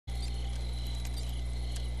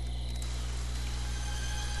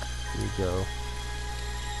go.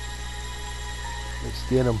 Let's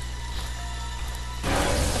get him.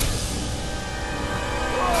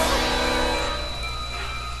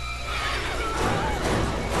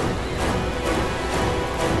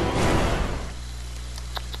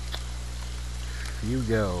 You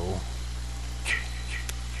go.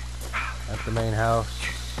 At the main house.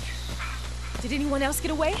 Did anyone else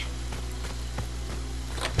get away?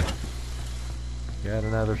 Got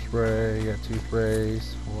another spray. Got 2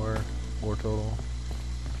 sprays. 4 total.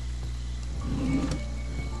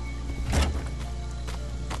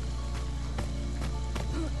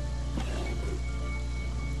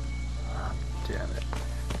 Oh, damn it.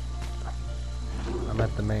 I'm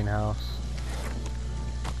at the main house.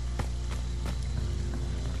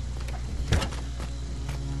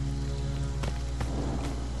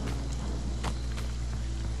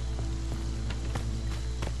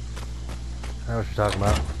 I know what you're talking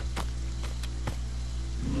about.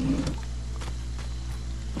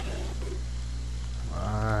 Come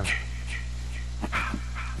on.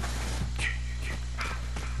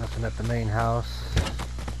 Nothing at the main house.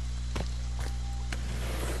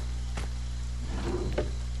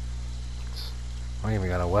 I don't even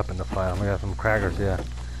got a weapon to fire. I got some crackers, yeah.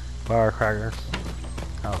 Firecrackers.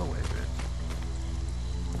 Out of the way, bitch.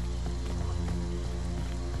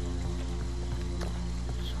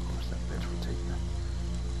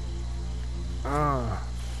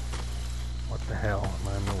 What the hell? Am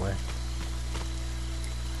I in the way?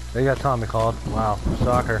 They got Tommy called. Wow,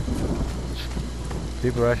 shocker.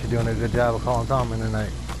 People are actually doing a good job of calling Tommy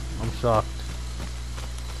tonight. I'm shocked.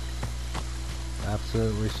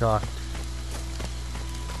 Absolutely shocked.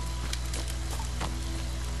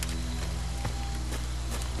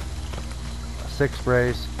 Six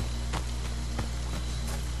sprays.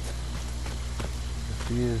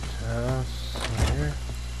 Diffused house right here.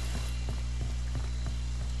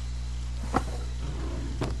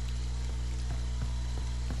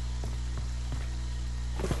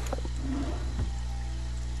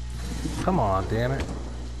 Come on, damn it.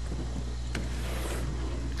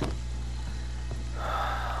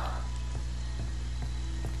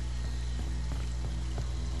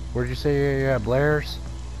 Where'd you say you're at, Blair's?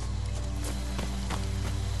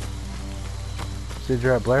 Said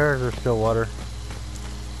you're at Blair's or Stillwater?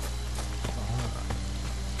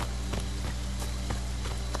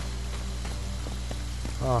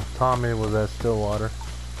 Oh, Tommy was at Stillwater.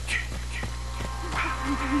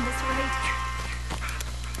 I'm doing this right.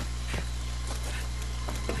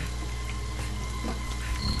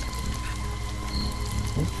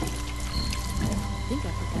 I think I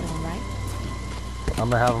put that on right. I'm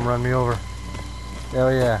gonna have him run me over.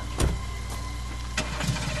 Hell yeah.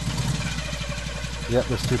 Yep,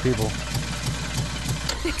 there's 2 people.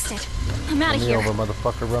 Fixed it. I'm out of here. Run me over,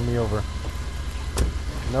 motherfucker. Run me over.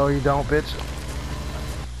 No, you don't, bitch.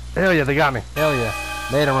 Hell yeah, they got me. Hell yeah.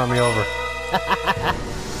 Made him run me over.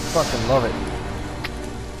 Fucking love it.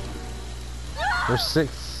 There's 6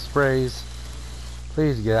 sprays.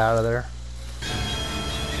 Please get out of there.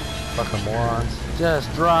 Fucking morons. Just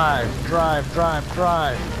drive. Drive, drive,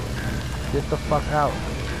 drive. Get the fuck out.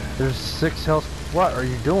 There's 6 health. What are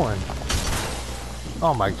you doing?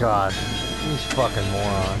 Oh my god. These fucking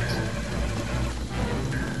morons.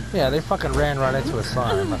 Yeah, they fucking ran right into a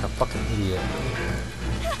sign like a fucking idiot.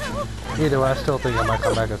 Either way, I still think I might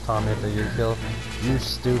come back as Tommy if they get killed. You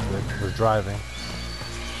stupid was driving.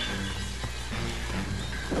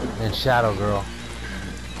 And Shadow Girl.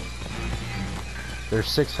 There's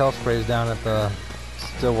 6 health sprays down at the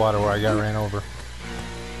Stillwater where I got ran over.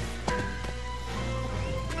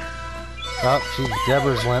 Oh,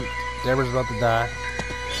 Deborah's limp. Deborah's about to die.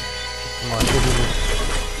 Come on,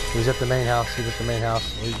 he's at the main house. He's at the main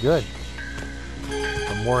house. Well, he's good.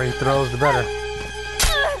 The more he throws, the better.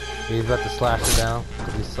 He's about to slash her down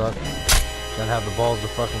because he sucks. Doesn't have the balls to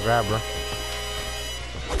fucking grab her.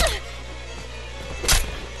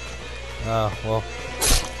 Oh, well.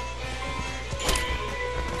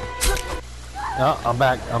 Oh, I'm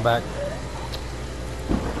back. I'm back.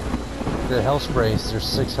 The health sprays. There's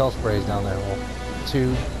 6 health sprays down there. Well,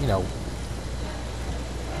 2, you know.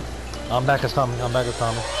 I'm back as Tommy. I'm back as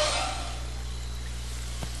Tommy.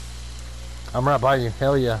 I'm right by you.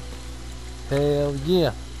 Hell yeah. Hell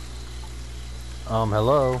yeah.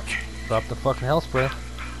 Hello. Drop the fucking health spray.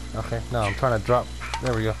 Okay, no, I'm trying to drop.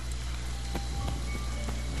 There we go.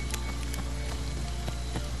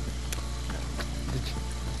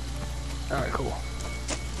 Alright, cool.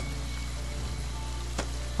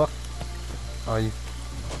 Fuck. Oh, you.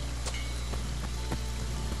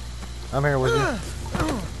 I'm here with you.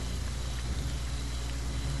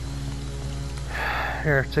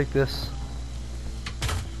 Here, take this.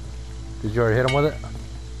 Did you already hit him with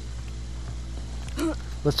it?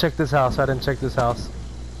 Let's check this house. I didn't check this house.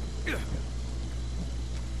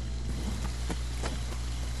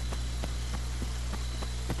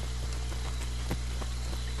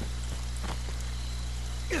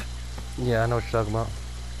 Yeah, I know what you're talking about.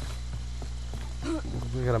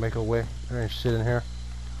 We gotta make a way. There ain't shit in here.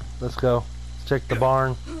 Let's go. Let's check the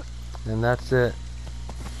barn. And that's it.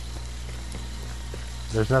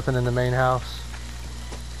 There's nothing in the main house.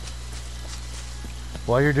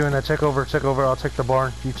 While you're doing that, check over. I'll check the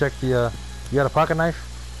barn. You check the, you got a pocket knife?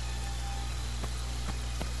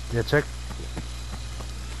 Yeah, check.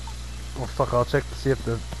 Oh fuck, I'll check to see if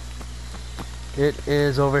the, it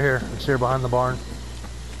is over here. It's here behind the barn.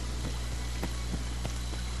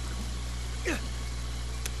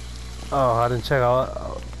 Oh, I didn't check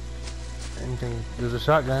out anything. There's a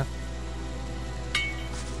shotgun.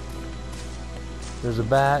 There's a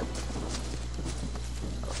bat.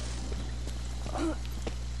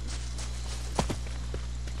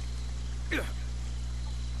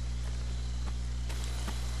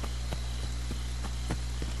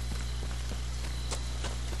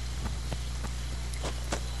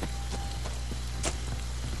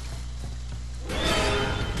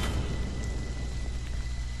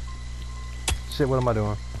 Shit, what am I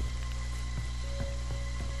doing?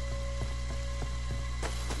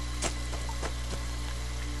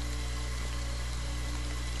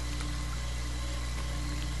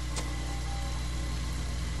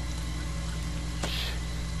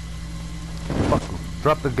 Fuck.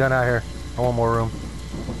 Drop the gun out here. I want more room.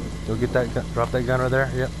 Go get that gun. Drop that gun right there.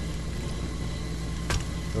 Yep.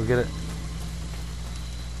 Go get it.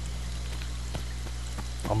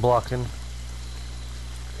 I'm blocking.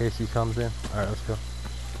 In case he comes in. Alright, let's go.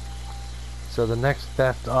 So the next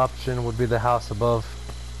theft option would be the house above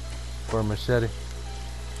for a machete.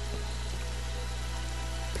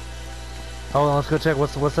 Hold on, let's go check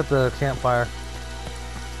what's at the campfire.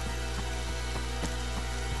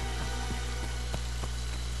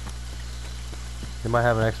 They might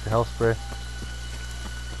have an extra health spray.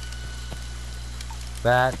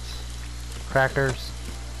 Bats, crackers,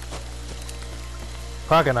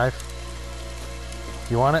 pocket knife.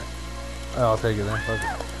 You want it? Oh, I'll take it then. Fuck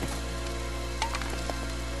it.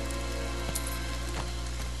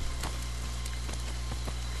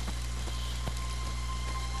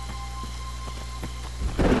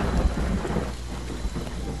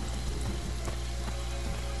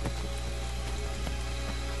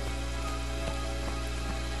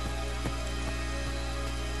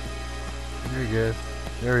 You're good.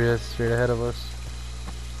 There he is, straight ahead of us.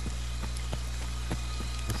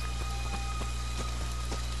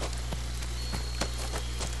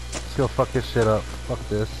 Let's go fuck this shit up. Fuck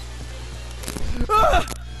this.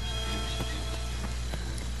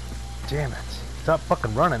 Damn it. Stop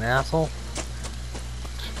fucking running, asshole.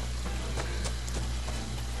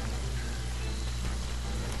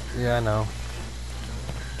 Yeah, I know.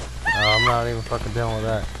 I'm not even fucking dealing with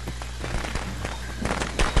that.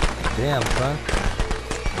 Damn, son.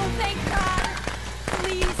 Oh, thank God.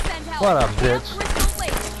 Please send help. What up, bitch? Crystal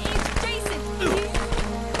Lake. It's Jason. He's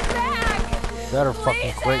back. Better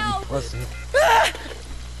fucking Please quit, you help. pussy.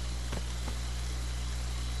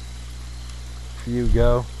 You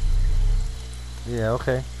go. Yeah,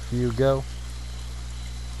 okay. You go.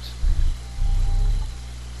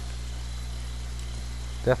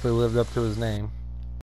 Definitely lived up to his name.